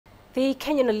The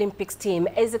Kenyan Olympics team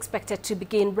is expected to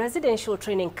begin residential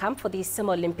training camp for the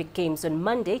Summer Olympic Games on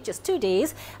Monday, just 2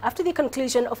 days after the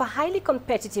conclusion of a highly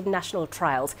competitive national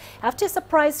trials. After a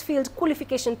surprise field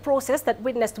qualification process that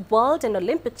witnessed world and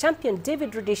Olympic champion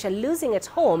David Rudisha losing at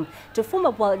home to former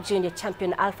world junior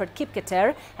champion Alfred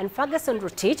Kipketer and Ferguson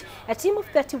Rotich, a team of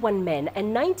 31 men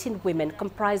and 19 women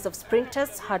comprised of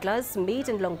sprinters, hurdlers, mid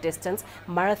and long distance,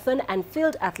 marathon and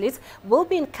field athletes will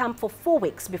be in camp for 4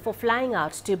 weeks before flying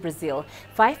out to Brazil.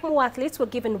 5 more athletes were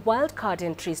given wildcard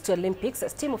entries to Olympics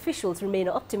as team officials remain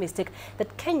optimistic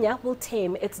that Kenya will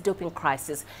tame its doping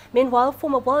crisis. Meanwhile,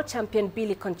 former world champion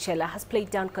Billy Conchela has played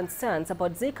down concerns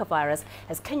about Zika virus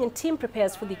as Kenyan team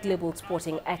prepares for the global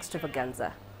sporting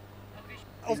extravaganza.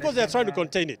 Of course, they are trying to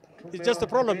contain it. It's just the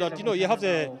problem that, you have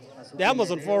the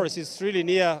Amazon forest is really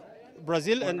near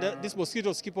Brazil, and these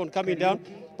mosquitoes keep on coming down.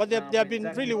 But they have been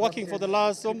really working for the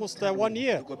last almost 1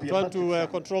 year trying to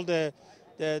control the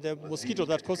mosquito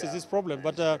that causes this problem.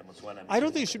 But I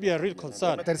don't think it should be a real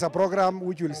concern. There is a program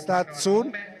which will start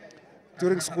soon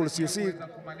during schools. You see,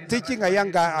 teaching a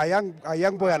young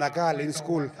boy and a girl in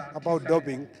school about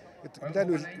doping, then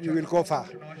we will go far.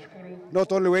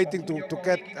 Not only waiting to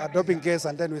get a doping case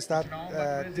and then we start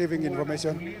giving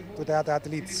information to the other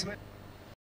athletes.